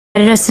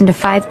divided us into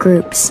 5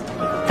 groups,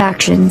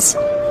 factions,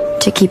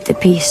 to keep the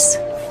peace.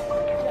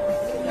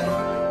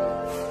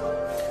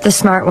 The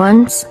smart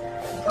ones,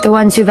 the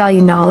ones who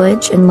value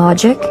knowledge and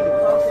logic,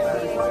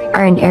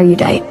 are an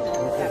erudite.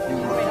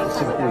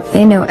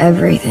 They know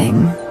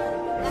everything.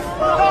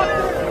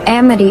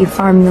 Amity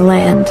farm the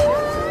land.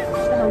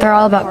 They're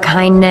all about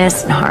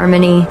kindness and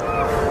harmony,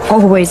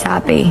 always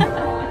happy.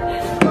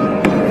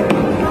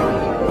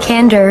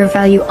 Candor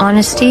value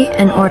honesty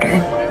and order.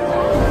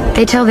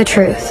 They tell the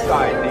truth,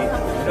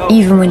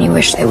 even when you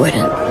wish they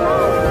wouldn't.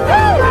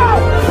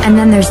 And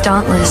then there's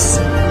Dauntless.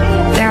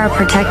 They're our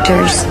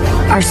protectors,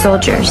 our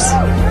soldiers,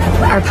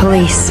 our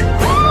police.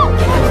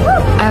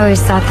 I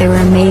always thought they were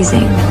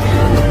amazing.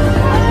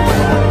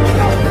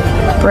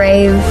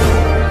 Brave,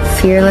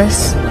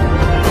 fearless,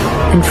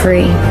 and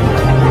free.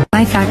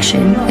 My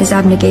faction is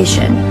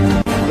Abnegation.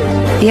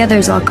 The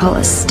others all call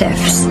us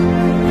Stiffs.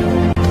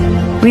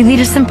 We lead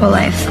a simple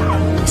life,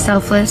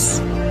 selfless,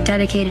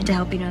 dedicated to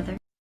helping others.